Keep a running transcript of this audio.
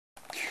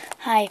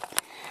Hi.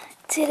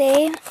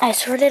 Today I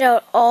sorted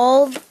out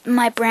all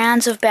my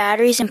brands of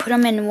batteries and put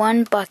them in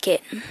one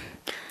bucket.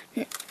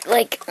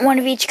 Like one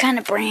of each kind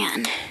of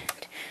brand.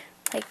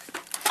 Like,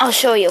 I'll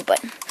show you,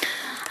 but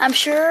I'm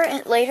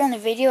sure later in the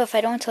video, if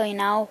I don't tell you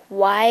now,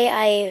 why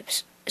I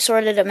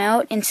sorted them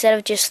out instead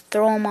of just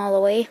throw them all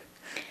away.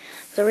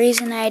 The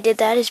reason I did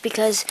that is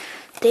because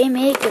they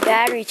make a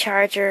battery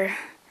charger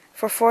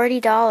for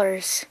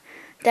 $40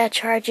 that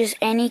charges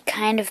any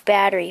kind of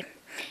battery.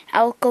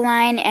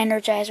 Alkaline,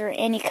 Energizer,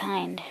 any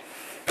kind.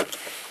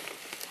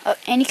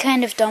 Any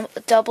kind of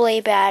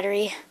AA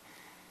battery.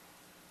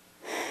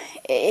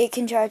 It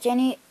can charge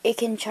it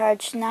can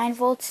charge 9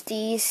 volts,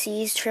 D's,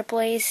 C's,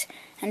 AAA's,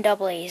 and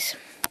AA's.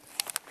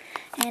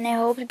 And I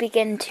hope to be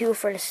getting 2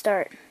 for the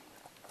start.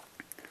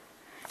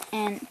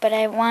 But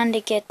I wanted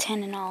to get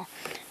 10 in all.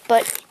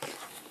 But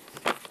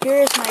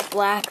here's my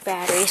black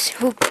batteries.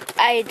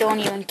 I don't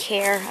even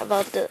care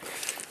about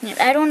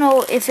I don't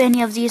know if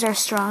any of these are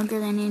stronger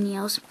than any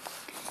else.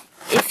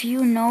 If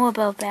you know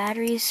about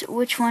batteries,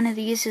 which one of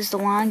these is the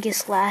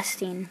longest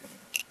lasting?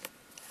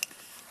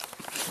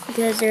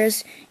 Because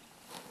there's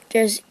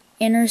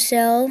Inner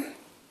Cell,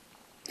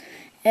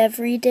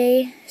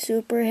 Everyday,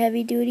 Super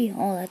Heavy Duty.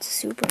 Oh, that's a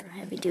super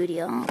heavy duty.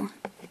 Oh,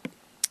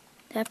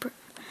 that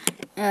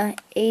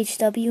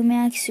HW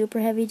Max,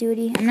 Super Heavy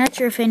Duty. I'm not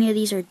sure if any of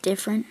these are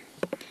different.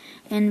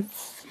 And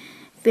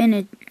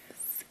Vinergy.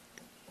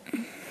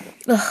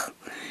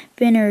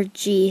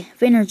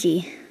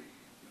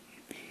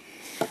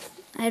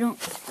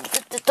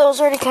 Those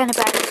are the kind of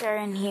batteries that are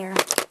in here.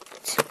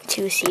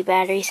 2C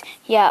batteries.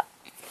 Yeah,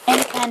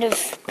 any kind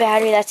of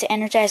battery that's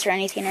energized or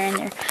anything are in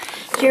there.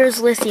 Here's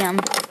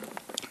lithium.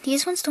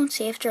 These ones don't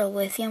say if they're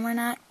lithium or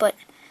not, but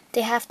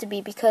they have to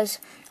be because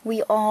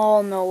we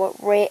all know what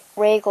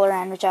regular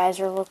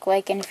Energizer look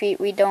like, and if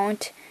we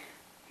don't,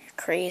 you're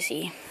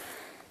crazy.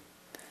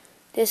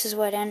 This is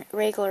what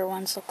regular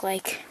ones look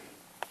like.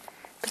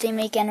 But they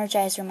make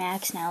Energizer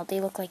Max now. They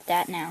look like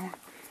that now.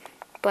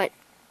 But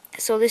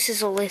so this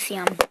is a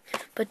lithium.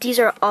 But these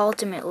are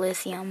ultimate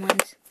lithium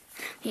ones.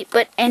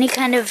 But any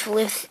kind of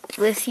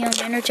lithium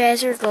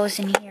Energizer goes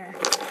in here.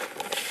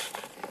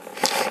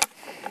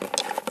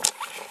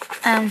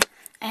 I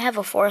have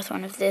a fourth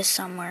one of this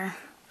somewhere.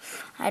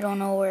 I don't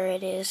know where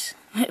it is.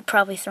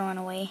 Probably thrown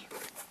away.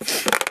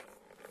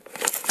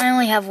 I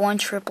only have one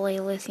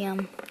AAA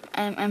lithium.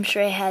 I'm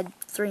sure I had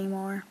 3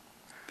 more.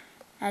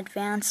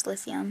 Advanced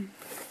lithium.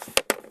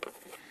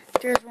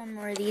 There's one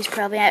more of these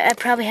probably. I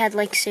probably had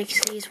like 6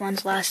 of these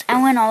ones last.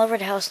 I went all over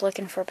the house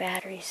looking for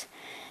batteries.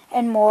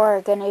 And more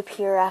are going to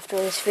appear after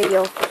this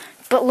video.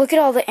 But look at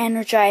all the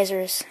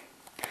Energizers.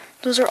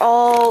 Those are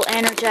all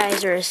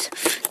Energizers.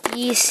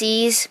 D's,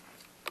 C's,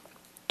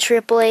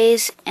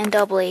 AAA's, and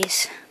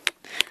AA's.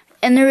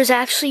 And there is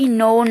actually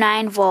no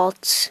 9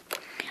 volts.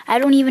 I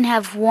don't even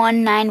have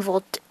one 9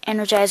 volt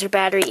Energizer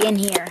battery in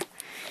here.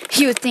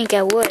 You would think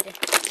I would,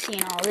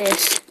 seeing all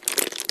this.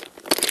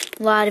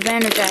 A lot of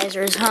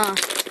Energizers, huh?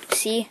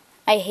 See?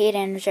 I hate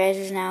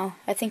Energizers now.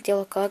 I think they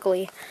look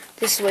ugly.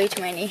 This is way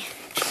too many.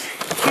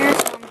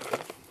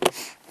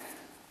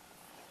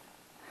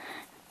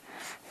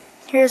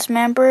 Here's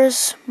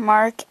Members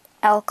Mark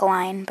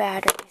Alkaline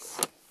batteries.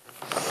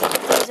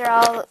 These are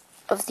all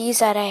of these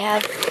that I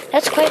have.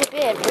 That's quite a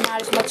bit, but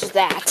not as much as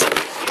that.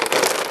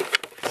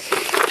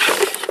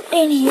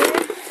 In here,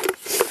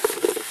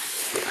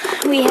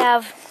 we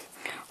have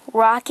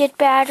rocket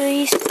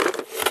batteries,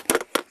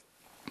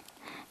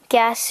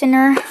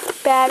 Gassiner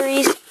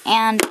batteries,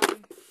 and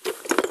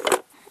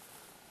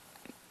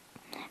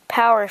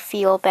power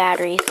field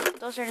batteries.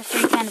 Those are the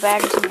 3 kind of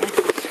batteries in here.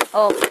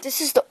 Oh,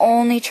 this is the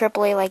only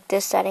AAA like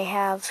this that I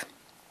have.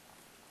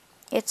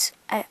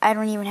 I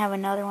don't even have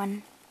another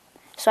one.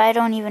 So I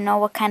don't even know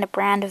what kind of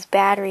brand of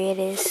battery it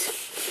is.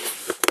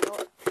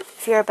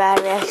 If you're a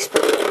battery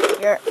expert,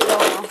 you'll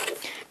know.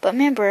 But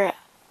remember,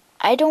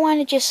 I don't want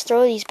to just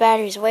throw these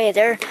batteries away.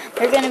 They're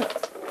going to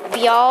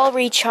be all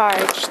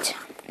recharged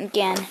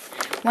again.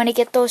 When I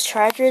get those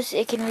chargers,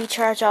 it can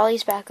recharge all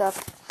these back up.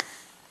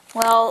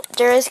 Well,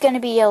 there is going to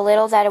be a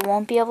little that it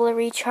won't be able to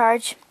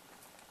recharge.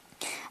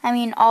 I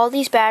mean, all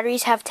these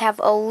batteries have to have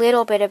a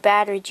little bit of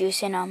battery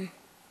juice in them.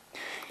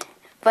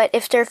 But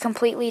if they're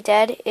completely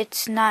dead,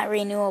 it's not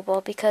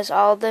renewable because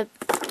all the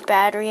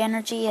battery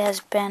energy has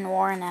been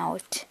worn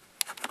out.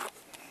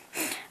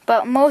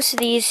 But most of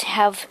these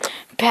have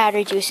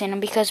battery juice in them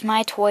because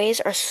my toys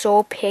are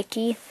so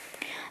picky.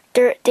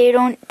 They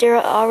don't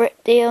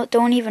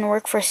even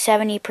work for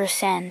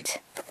 70%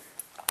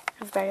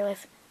 of battery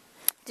life.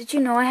 Did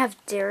you know I have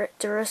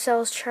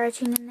Duracells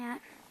charging in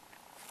that?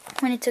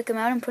 When I took him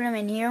out and put him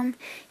in here,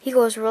 he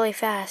goes really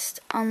fast.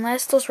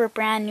 Unless those were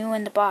brand new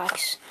in the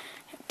box,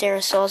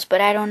 Duracells,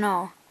 but I don't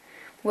know.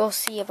 We'll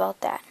see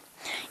about that.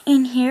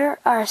 In here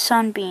are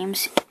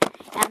sunbeams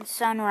and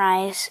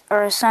sunrise.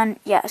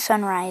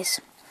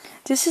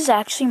 This is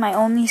actually my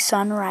only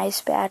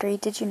sunrise battery.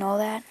 Did you know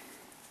that?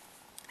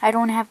 I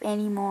don't have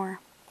any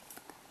more.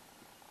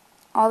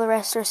 All the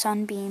rest are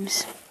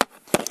sunbeams.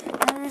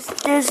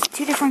 There's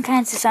 2 different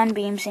kinds of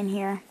sunbeams in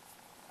here.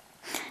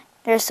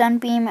 There's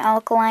Sunbeam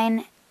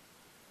alkaline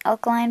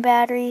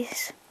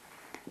batteries.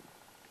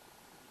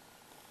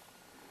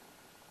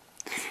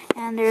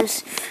 And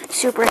there's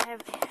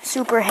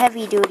super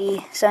heavy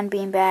duty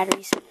Sunbeam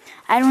batteries.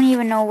 I don't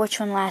even know which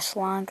one lasts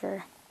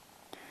longer.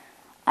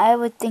 I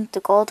would think the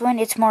gold one,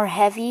 it's more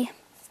heavy.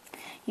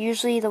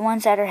 Usually the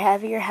ones that are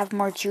heavier have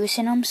more juice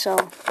in them,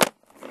 so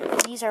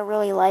these are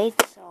really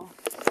light. So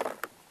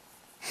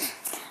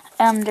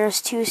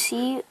there's two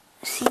C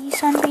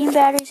Sunbeam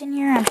batteries in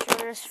here. I'm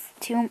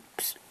sure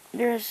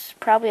there's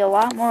probably a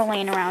lot more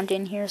laying around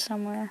in here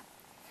somewhere.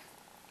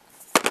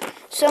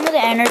 Some of the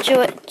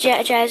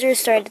energizers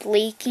started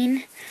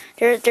leaking.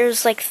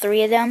 There's like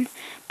 3 of them,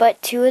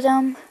 but 2 of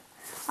them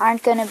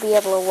aren't going to be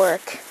able to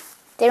work.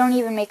 They don't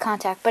even make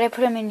contact, but I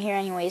put them in here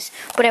anyways.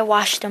 But I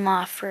washed them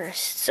off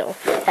first, so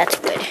that's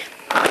good.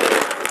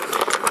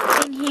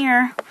 In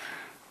here,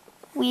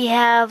 we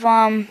have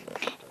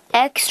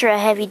extra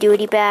heavy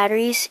duty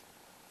batteries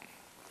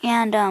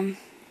and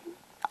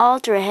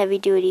ultra heavy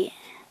duty.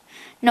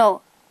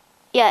 No,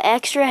 yeah,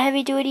 extra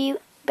heavy duty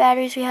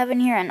batteries we have in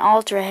here and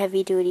ultra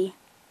heavy duty.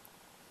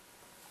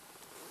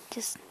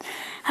 Which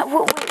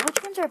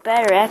ones are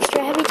better,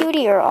 extra heavy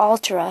duty or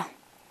ultra?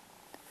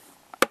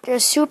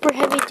 There's super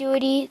heavy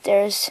duty,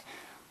 there's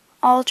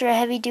ultra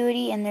heavy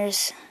duty, and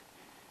there's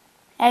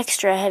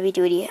extra heavy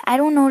duty. I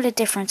don't know the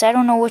difference. I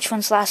don't know which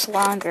ones last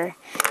longer.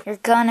 You're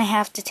gonna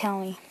have to tell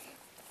me.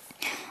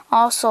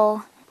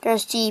 Also,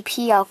 there's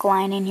GP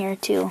alkaline in here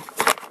too.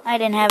 I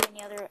didn't have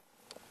any other,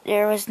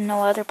 there was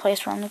no other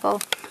place for them to go.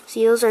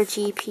 See, those are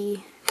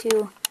GP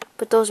too,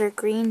 but those are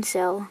green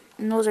cell,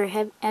 and those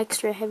are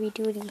extra heavy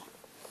duty.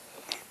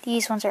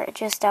 These ones are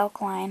just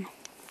alkaline.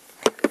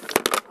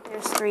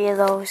 There's 3 of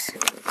those.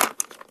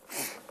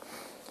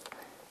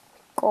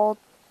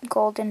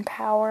 Golden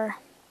power,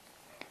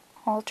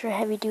 ultra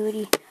heavy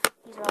duty.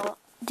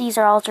 These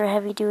are ultra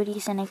heavy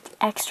duties and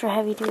extra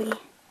heavy duty.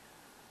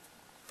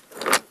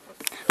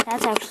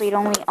 That's actually the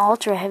only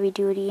ultra heavy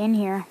duty in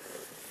here.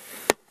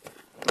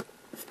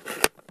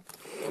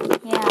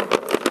 Yeah.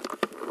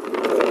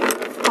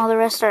 All the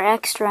rest are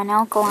extra and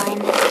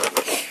alkaline.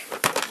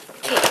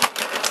 Okay.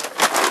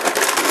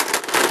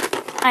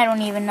 I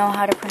don't even know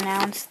how to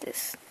pronounce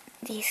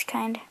these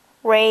kind.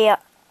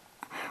 Rayovac.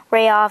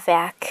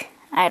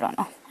 I don't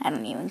know. I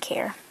don't even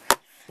care.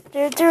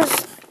 There's,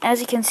 as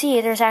you can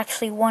see, there's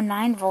actually one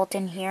 9-volt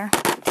in here.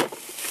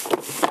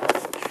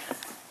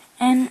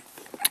 And,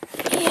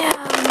 yeah,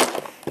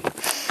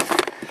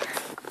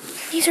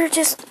 these are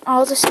just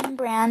all the same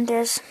brand.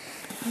 There's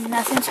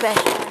nothing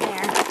special in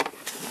there.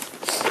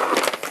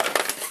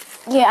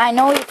 Yeah, I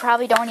know you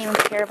probably don't even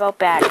care about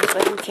batteries,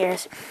 but who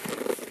cares?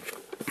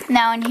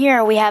 Now in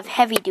here we have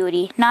heavy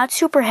duty. Not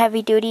super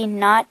heavy duty,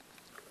 not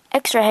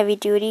extra heavy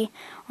duty,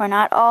 or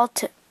not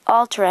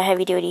ultra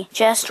heavy duty.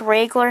 Just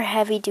regular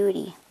heavy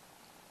duty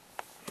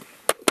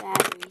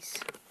batteries.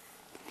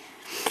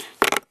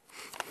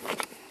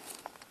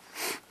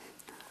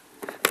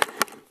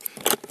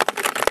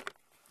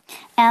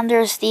 And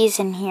there's these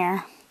in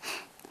here.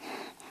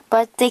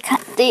 But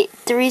the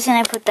reason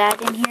I put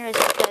that in here is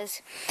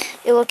because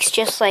it looks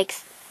just like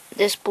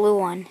this blue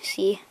one.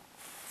 See?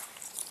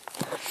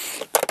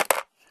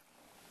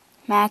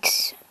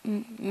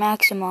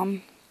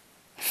 Maximum.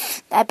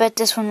 I bet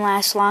this one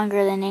lasts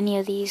longer than any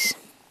of these.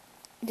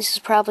 This is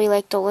probably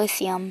like the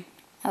lithium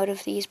out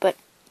of these, but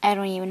I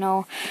don't even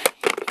know.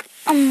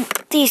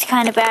 These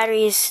kind of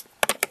batteries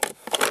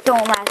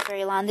don't last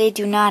very long. They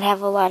do not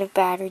have a lot of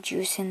battery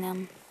juice in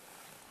them.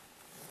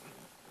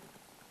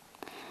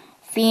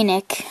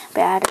 Phoenix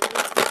battery.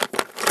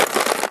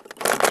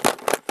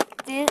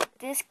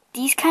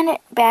 These kind of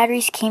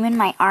batteries came in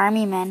my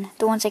Army Men,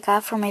 the ones I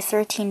got for my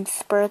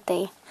 13th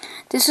birthday.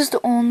 This is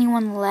the only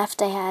one left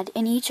I had,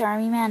 and each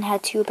Army Man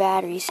had 2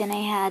 batteries, and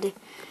I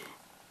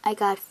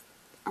got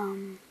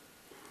I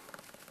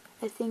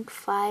think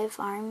 5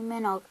 Army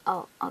Men. I'll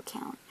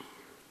count.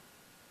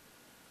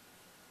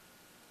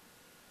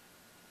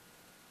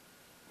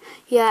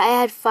 Yeah, I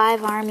had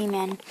 5 Army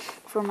Men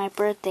for my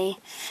birthday,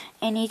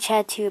 and each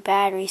had 2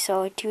 batteries,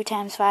 so 2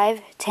 times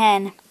 5,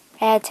 10.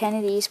 I had 10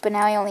 of these, but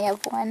now I only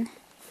have 1.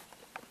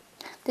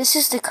 This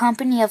is the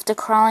company of the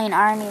crawling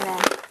Army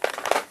Men.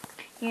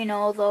 You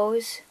know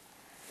those?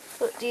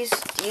 These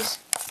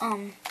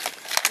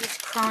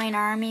crawling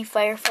army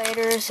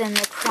firefighters and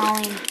the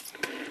crawling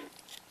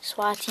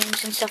SWAT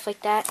teams and stuff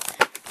like that.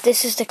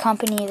 This is the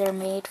company they're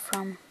made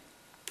from.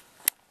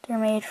 They're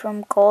made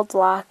from Gold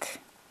Lock.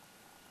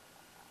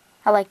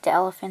 I like the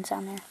elephants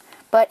on there.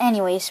 But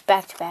anyways,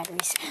 back to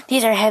batteries.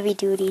 These are heavy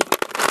duty.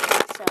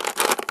 So.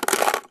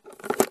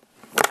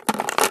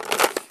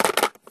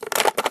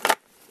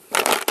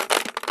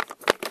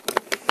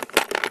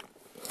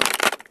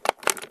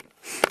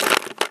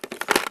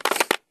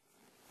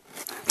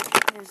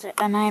 There's a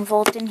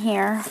 9-volt in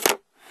here.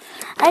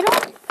 I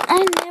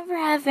never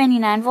have any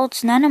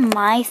 9-volts. None of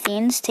my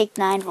things take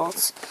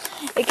 9-volts.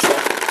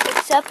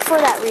 Except for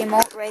that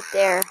remote right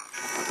there.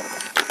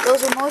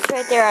 Those remotes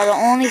right there are the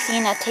only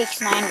thing that takes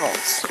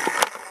 9-volts.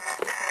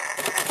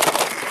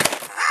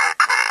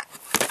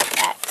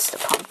 That's the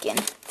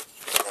broken.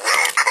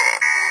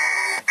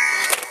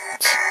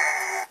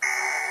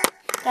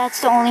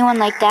 That's the only one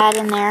like that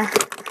in there.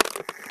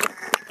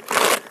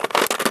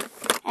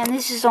 And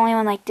this is the only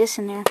one like this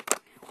in there.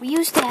 We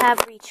used to have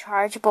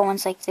rechargeable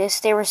ones like this.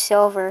 They were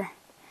silver,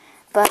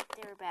 but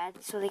they were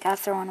bad, so they got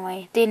thrown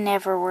away. They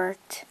never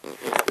worked.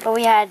 But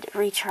we had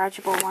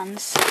rechargeable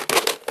ones.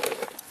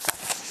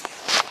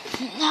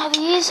 Now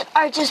these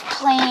are just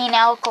plain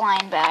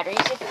alkaline batteries.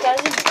 It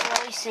doesn't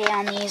really say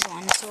on these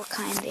ones what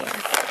kind they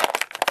are.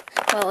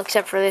 Well,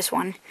 except for this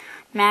one,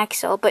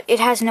 Maxell, but it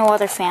has no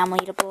other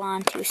family to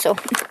belong to, so...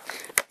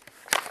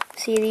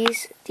 See,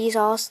 these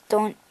all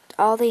don't...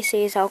 All they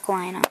say is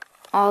alkaline on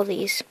all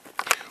these.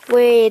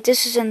 Wait,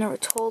 this is in the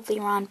totally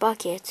wrong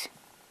bucket.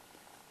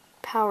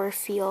 Power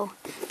fuel.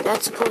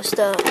 That's supposed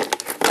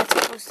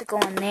to go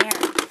in there.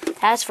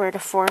 That's where the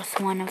fourth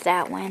one of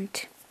that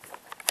went.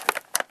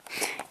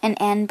 An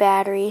N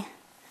battery.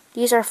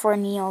 These are for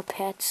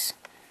Neopets.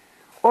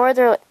 Or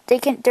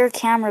they're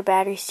camera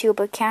batteries too,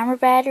 but camera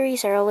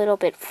batteries are a little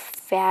bit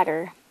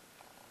fatter.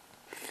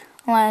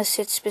 Unless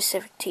it's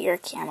specific to your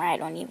camera, I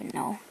don't even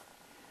know.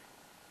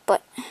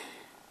 But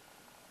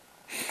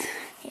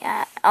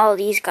yeah, all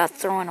these got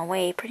thrown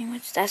away pretty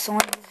much. That's the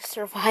one with the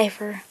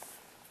Survivor.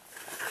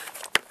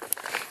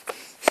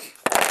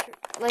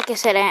 Like I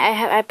said,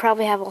 I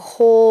probably have a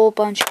whole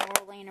bunch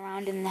more laying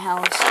around in the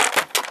house.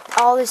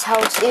 All this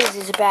house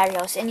is a battery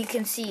house, and you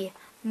can see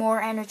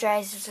more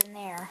energizers in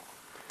there.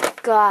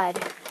 God,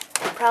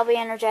 probably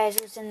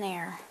energizers in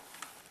there.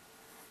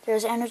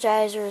 There's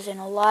energizers and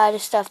a lot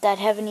of stuff that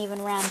haven't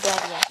even ran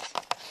dead yet.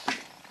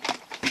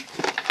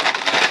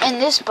 In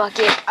this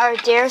bucket are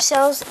Dare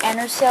cells,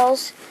 Enter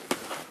cells.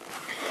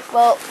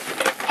 Well,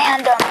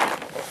 and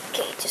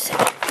okay, just a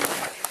second.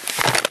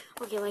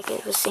 Okay, like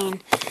I was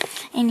saying,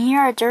 in here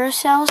are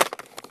Duracells,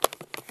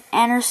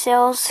 Enter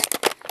cells,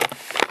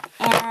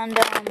 and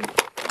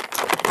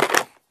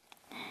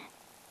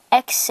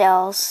X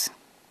cells.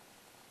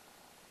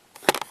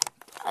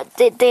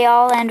 They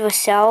all end with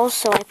cells,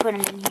 so I put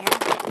them in here.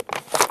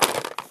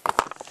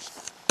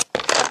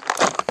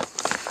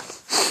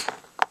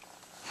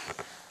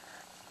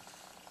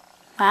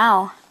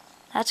 Wow,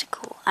 that's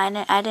cool. I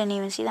didn't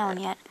even see that one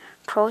yet.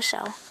 Pro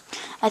cell.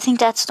 I think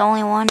that's the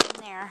only one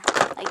in there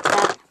like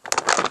that.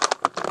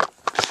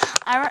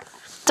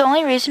 The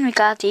only reason we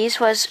got these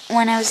was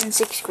when I was in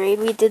 6th grade.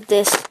 We did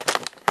this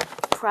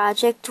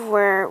project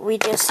where we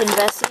just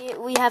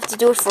investigate. We have to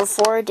do it for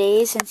 4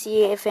 days and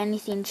see if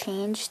anything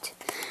changed.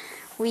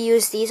 We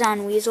used these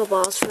on weasel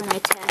balls for my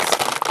test.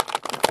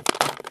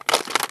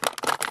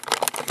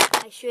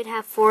 I should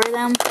have 4 of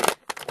them.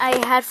 I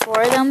had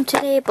 4 of them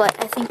today,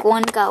 but I think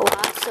one got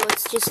lost, so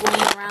it's just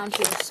laying around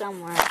here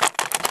somewhere.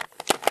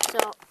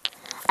 So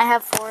I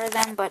have 4 of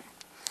them, but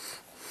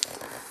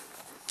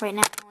right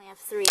now I only have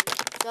 3.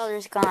 The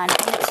other's gone,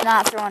 and it's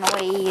not thrown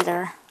away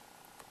either.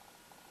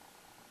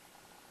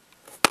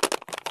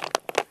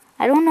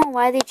 I don't know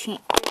why they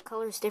changed the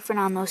colors different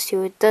on those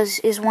two.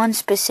 Is one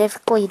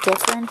specifically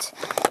different?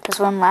 Does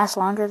one last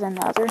longer than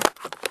the other?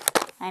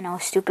 I know,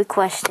 stupid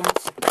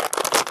questions.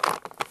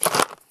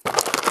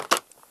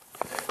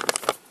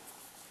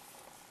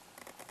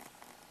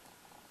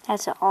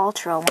 That's an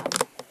Ultra one.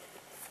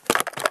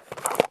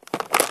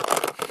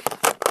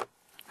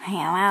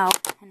 Yeah, wow,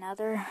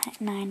 another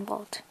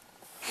 9-volt.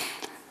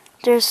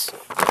 I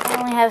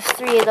only have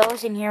 3 of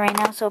those in here right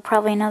now, so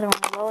probably another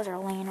one of those are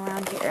laying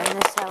around here in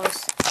this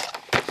house.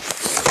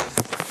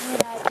 We're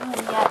not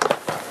doing yet.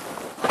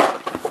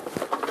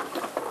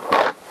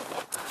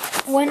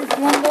 When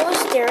those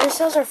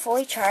Duracells are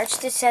fully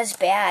charged, it says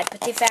bad,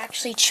 but they've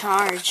actually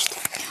charged.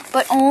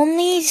 But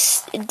only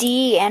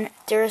D and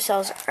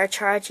Duracells are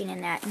charging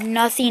in that.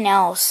 Nothing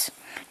else.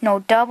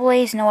 No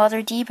AA's, no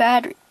other D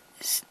batteries,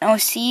 no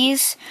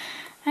C's.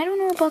 I don't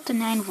know about the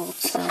 9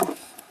 volts though.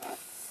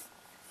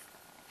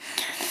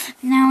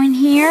 Now in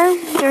here,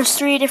 there's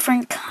 3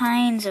 different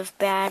kinds of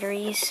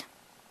batteries.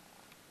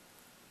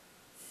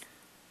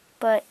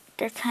 But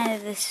they're kind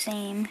of the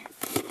same.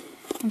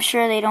 I'm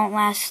sure they don't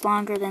last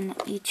longer than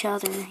each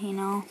other, you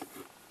know.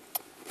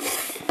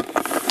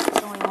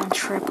 There's only one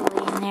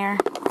AAA in there.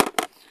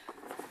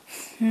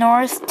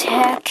 North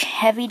Tech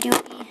Heavy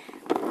Duty.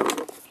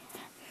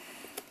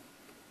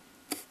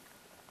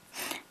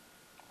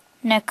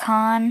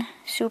 Nikon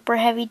Super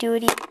Heavy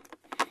Duty.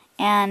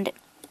 And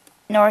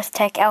North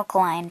Tech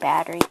Alkaline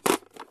Battery.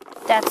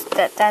 That's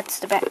the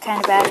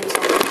kind of batteries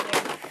over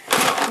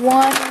here.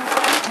 One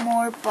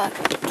more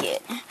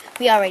bucket.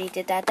 We already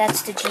did that.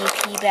 That's the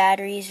GP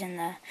batteries and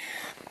the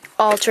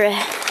Ultra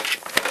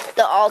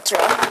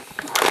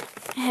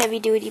Heavy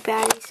Duty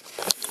batteries.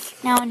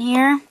 Now in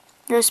here,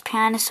 there's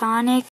Panasonic,